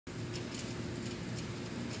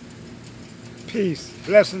Peace,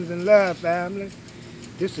 blessings, and love, family.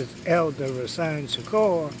 This is Elder Rasan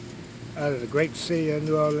Shakur out of the great city of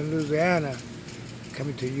New Orleans, Louisiana,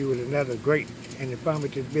 coming to you with another great and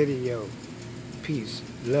informative video. Peace,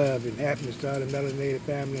 love, and happiness to all the melanated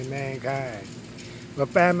family and mankind. Well,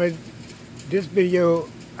 family, this video,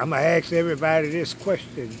 I'm going to ask everybody this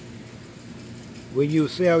question. Will you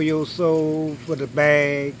sell your soul for the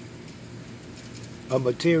bag of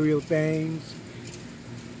material things?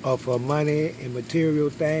 Or for money and material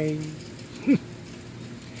things?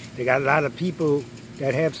 They got a lot of people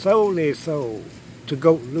that have sold their soul to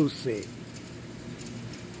go loosey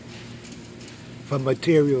for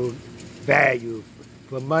material value,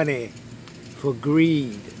 for money, for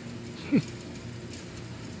greed.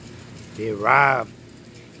 They rob,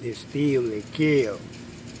 they steal, they kill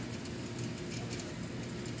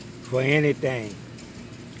for anything,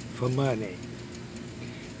 for money.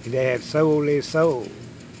 And they have sold their soul.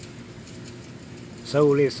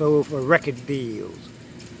 Sold their soul for record deals.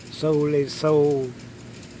 Sold their soul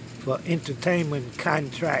for entertainment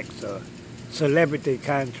contracts or celebrity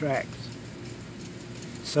contracts.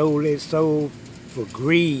 Sold their soul for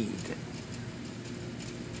greed.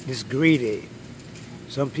 It's greedy.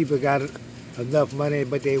 Some people got enough money,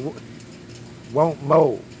 but they want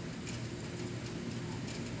more.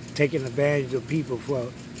 Taking advantage of people for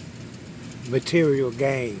material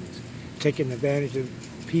gains. Taking advantage of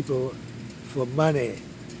people for money.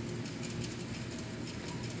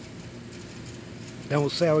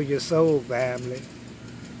 Don't sell your soul, family.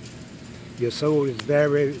 Your soul is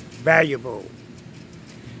very valuable.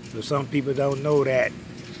 But some people don't know that.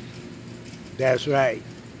 That's right.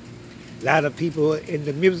 A lot of people in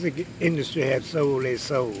the music industry have sold their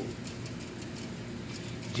soul.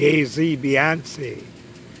 Jay-Z, Beyonce,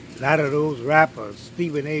 a lot of those rappers,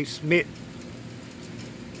 Stephen A. Smith,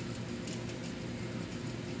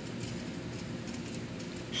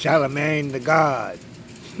 Charlemagne the God,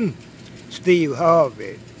 Steve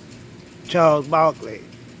Harvey, Charles Barkley,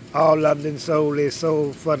 all of them sold their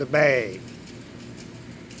soul for the bag.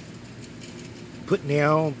 Putting their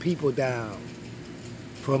own people down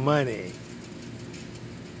for money.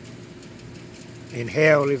 And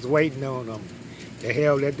hell is waiting on them. The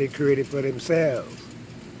hell that they created for themselves.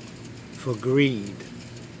 For greed.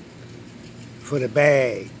 For the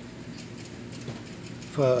bag.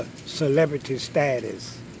 For celebrity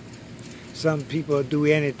status. Some people do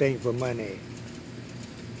anything for money.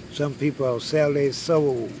 Some people sell their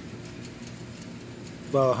soul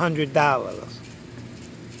for $100.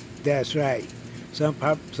 That's right.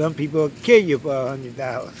 Some people kill you for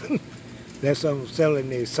 $100. That's them selling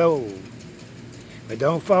their soul. But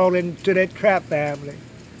don't fall into that trap, family.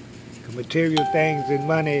 Because material things and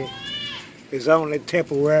money is only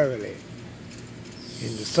temporarily.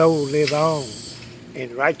 And the soul lives on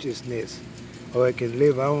in righteousness. Or it can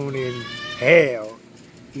live on in hell.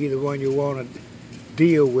 Either one you want to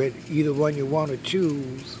deal with, either one you want to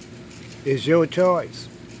choose, is your choice.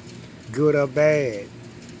 Good or bad.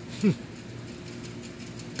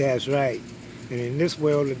 That's right. And in this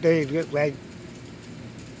world today, it looks like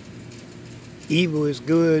evil is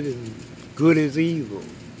good and good is evil.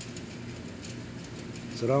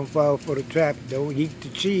 So don't fall for the trap. Don't eat the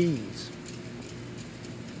cheese.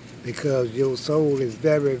 Because your soul is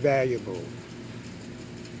very valuable.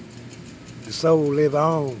 The soul live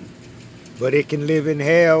on, but it can live in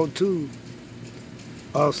hell too,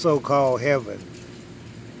 also called heaven,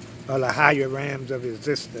 or the higher realms of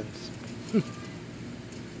existence.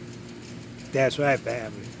 That's right,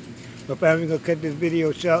 family. But family, we're going to cut this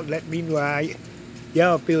video short. Let me know how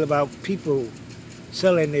y'all feel about people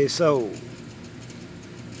selling their soul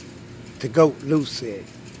to go loosey.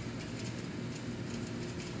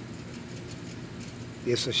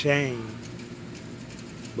 It's a shame.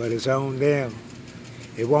 But it's on them.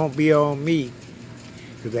 It won't be on me.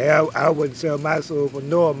 Because I wouldn't sell my soul for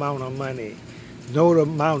no amount of money, no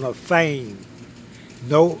amount of fame,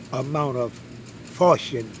 no amount of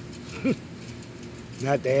fortune.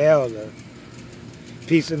 Not the elder.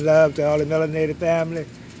 Peace and love to all the melanated family.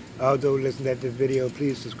 Although listen to this video,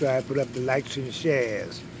 please subscribe, put up the likes and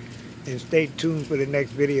shares. And stay tuned for the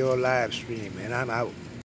next video or live stream. And I'm out.